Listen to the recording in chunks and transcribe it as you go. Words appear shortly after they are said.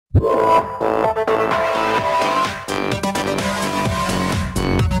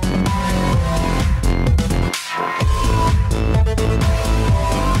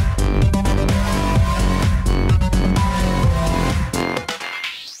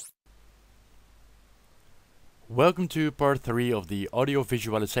Welcome to part 3 of the audio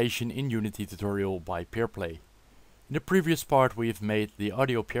visualization in Unity tutorial by PeerPlay. In the previous part we've made the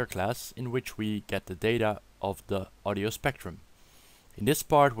audio peer class in which we get the data of the audio spectrum. In this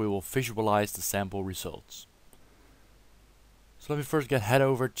part we will visualize the sample results. So let me first head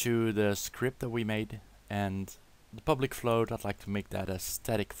over to the script that we made, and the public float, I'd like to make that a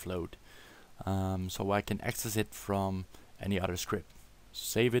static float so I can access it from any other script.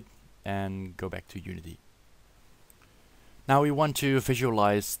 Save it and go back to Unity. Now we want to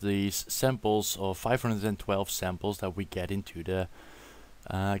visualize these samples of 512 samples that we get into the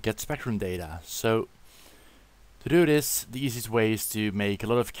get spectrum data. So to do this, the easiest way is to make a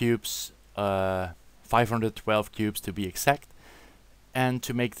lot of cubes, 512 cubes to be exact, and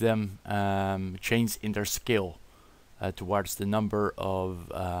to make them change in their scale towards the number of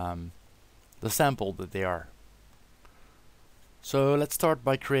the sample that they are. So let's start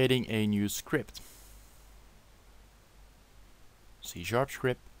by creating a new script. C#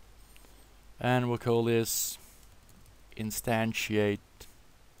 script, and we'll call this instantiate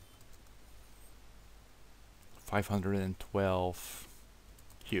 512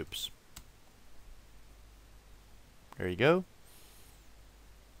 cubes. There you go.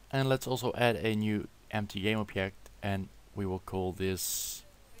 And let's also add a new empty game object, and we will call this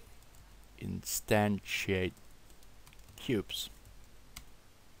instantiate cubes.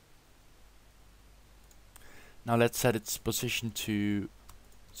 Now let's set its position to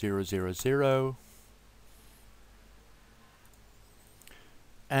 0, 0, 0.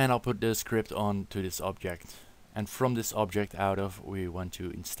 And I'll put the script on to this object. And from this object we want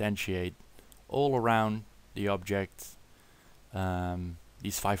to instantiate all around the object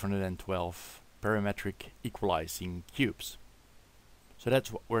these 512 parametric equalizing cubes. So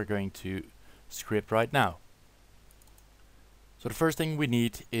that's what we're going to script right now. So the first thing we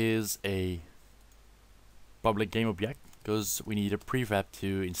need is a public game object, because we need a prefab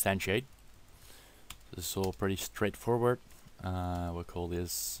to instantiate. This is all pretty straightforward. We'll call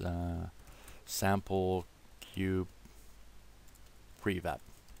this sample cube prefab.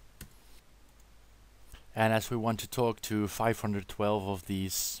 And as we want to talk to 512 of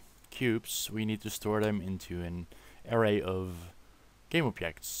these cubes, we need to store them into an array of game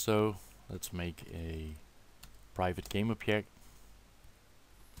objects. So let's make a private game object.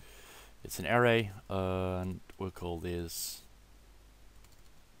 It's an array, and we'll call this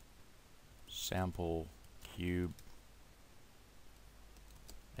sample cube,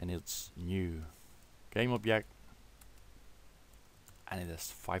 and it's new game object, and it has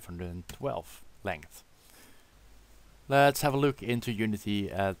 512 length. Let's have a look into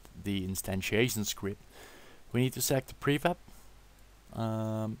Unity at the instantiation script. We need to select the prefab,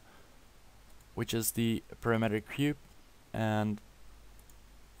 which is the parametric cube, and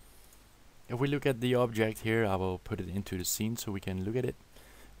if we look at the object here, I will put it into the scene so we can look at it.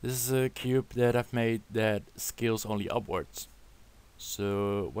 This is a cube that I've made that scales only upwards.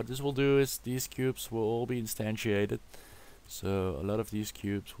 So what this will do is these cubes will all be instantiated. So a lot of these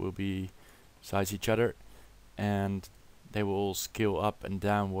cubes will be besides each other, and they will all scale up and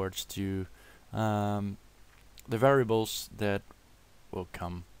downwards to the variables that will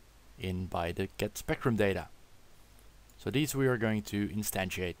come in by the get spectrum data. So these we are going to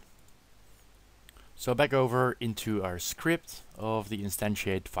instantiate. So back over into our script of the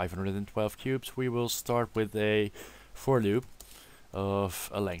instantiate 512 cubes, we will start with a for loop of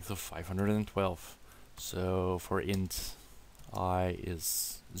a length of 512. So for int I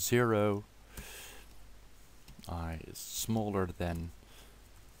is 0, I is smaller than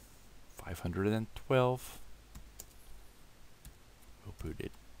 512, we'll put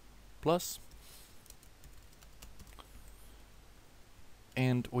it plus,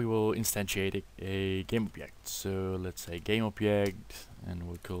 and we will instantiate a game object. So let's say game object, and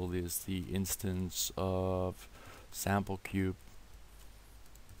we'll call this the instance of sample cube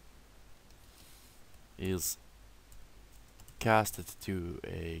is casted to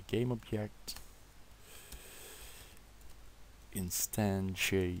a game object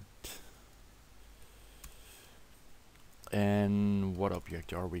instantiate. And what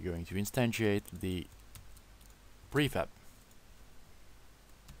object are we going to instantiate? The prefab.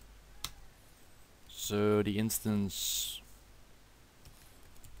 So the instance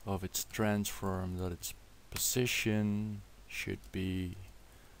of its transform dot its position should be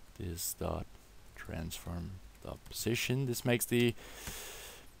this dot transform dot position. This makes the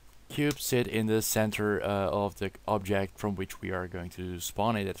cube sit in the center of the object from which we are going to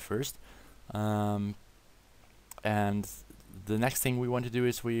spawn it at first. And the next thing we want to do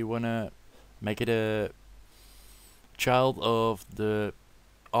is we want to make it a child of the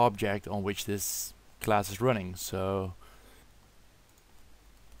object on which this class is running. So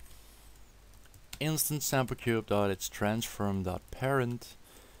instance sample cube dot its transform dot parent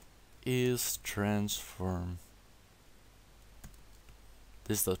is transform.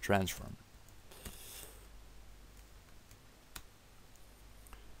 This dot transform.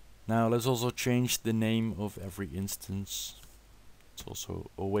 Now let's also change the name of every instance. It's also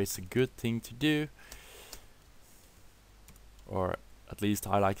always a good thing to do, or at least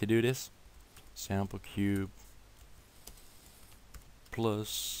I like to do this. Sample cube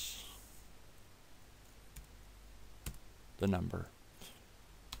plus the number.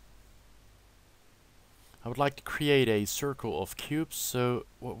 I would like to create a circle of cubes, so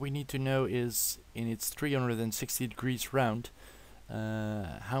what we need to know is in its 360 degrees round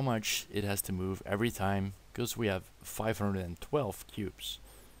how much it has to move every time, because we have 512 cubes.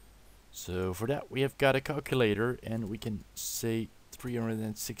 So for that we have got a calculator, and we can say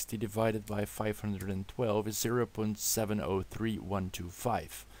 360 divided by 512 is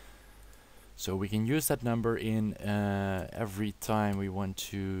 0.703125. So we can use that number in every time we want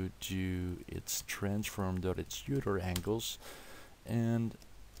to do its transform dot its Euler angles, and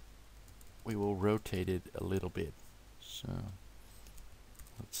we will rotate it a little bit. So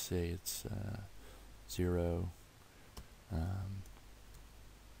let's say it's 0,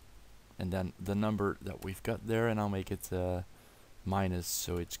 and then the number that we've got there, and I'll make it minus,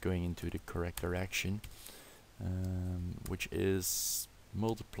 so it's going into the correct direction, which is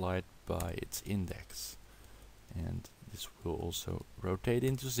multiplied by its index, and this will also rotate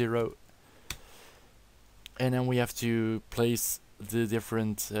into 0. And then we have to place the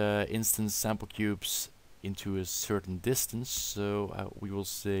different instance sample cubes into a certain distance, so we will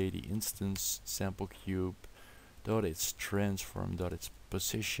say the instance sample cube dot its transform dot its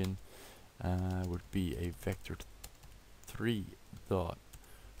position would be a vector 3 dot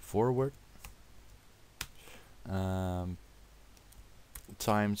forward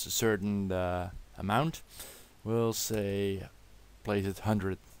times a certain amount. We'll say place it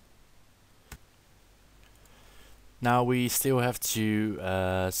 100. Now we still have to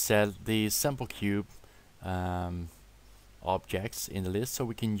set the sample cube objects in the list, so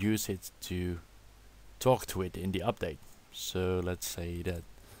we can use it to talk to it in the update. So let's say that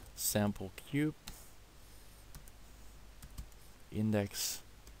sample cube index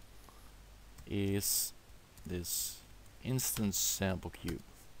is this instance sample cube.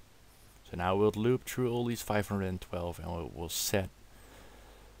 So now we'll loop through all these 512, and we'll set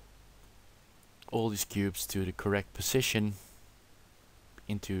all these cubes to the correct position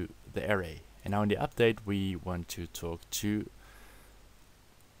into the array. And now in the update we want to talk to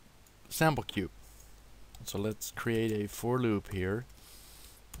sample cube. So let's create a for loop here.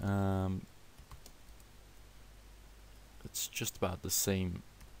 It's just about the same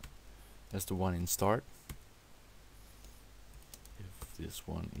as the one in start. If this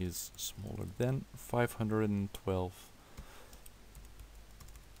one is smaller than 512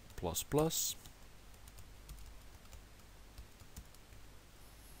 plus plus,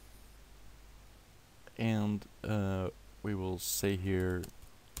 and we will say here,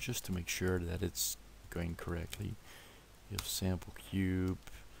 just to make sure that it's going correctly, if sample cube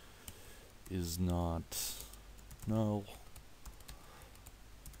is not null.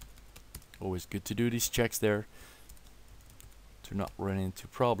 Always good to do these checks there to not run into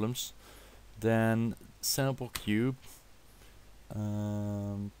problems. Then sample cube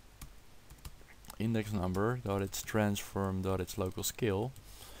index number dot its transform dot its local scale.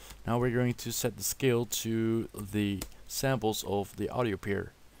 Now we're going to set the scale to the samples of the audio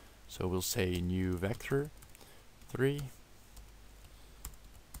peer. So we'll say new vector 3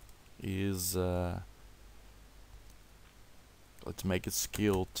 is let's make it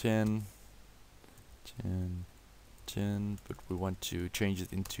scale 10, 10, 10, but we want to change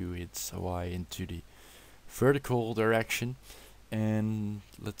it into its y into the vertical direction. And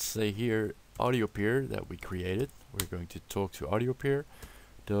let's say here audio peer that we created, we're going to talk to audio peer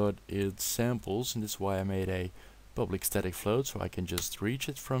dot its samples, and this is why I made a public static float, so I can just reach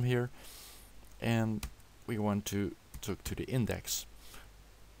it from here. And we want to talk to the index,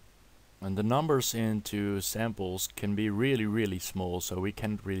 and the numbers into samples can be really small, so we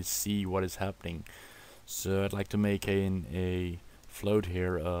can't really see what is happening. So I'd like to make a float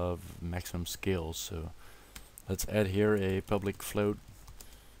here of maximum scale. So let's add here a public float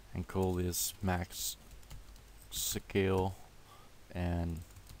and call this max scale and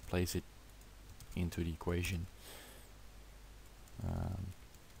place it into the equation,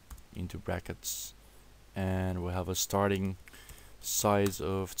 into brackets, and we'll have a starting size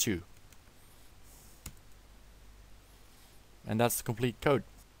of 2. And that's the complete code.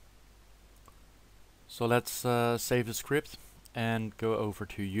 So let's save the script and go over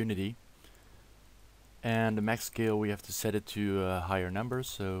to Unity. And the max scale, we have to set it to a higher number,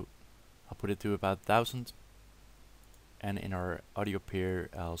 so I'll put it to about 1000. And in our audio pair,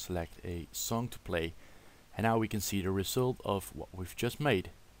 I'll select a song to play. And now we can see the result of what we've just made.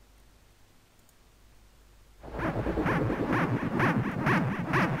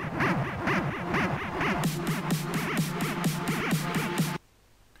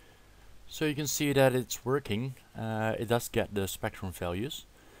 So you can see that it's working. It does get the spectrum values,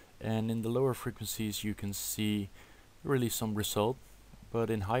 and in the lower frequencies you can see really some result, but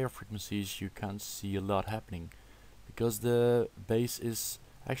in higher frequencies you can't see a lot happening because the bass is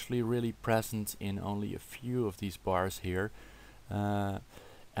actually really present in only a few of these bars here, and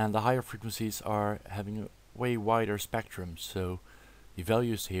the higher frequencies are having a way wider spectrum, so the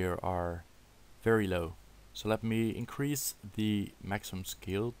values here are very low. So let me increase the maximum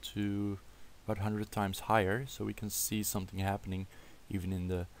scale to about 100 times higher, so we can see something happening even in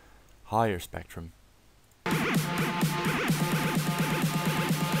the higher spectrum.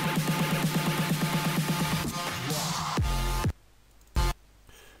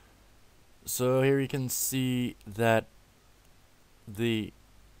 So here you can see that the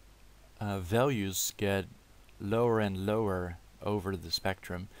values get lower and lower over the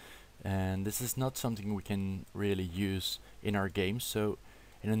spectrum, and this is not something we can really use in our game. So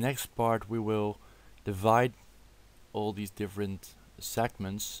in the next part we will divide all these different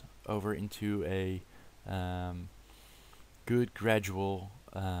segments over into a good gradual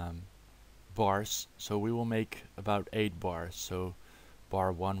bars. So we will make about 8 bars. So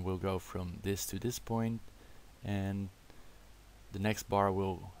bar 1 will go from this to this point, and the next bar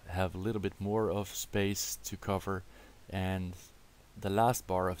will have a little bit more of space to cover, and the last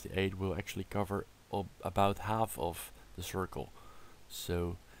bar of the 8 will actually cover about half of the circle.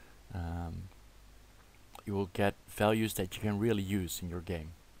 So you will get values that you can really use in your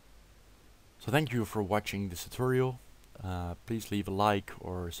game. So thank you for watching this tutorial. Please leave a like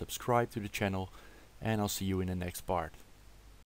or subscribe to the channel, and I'll see you in the next part.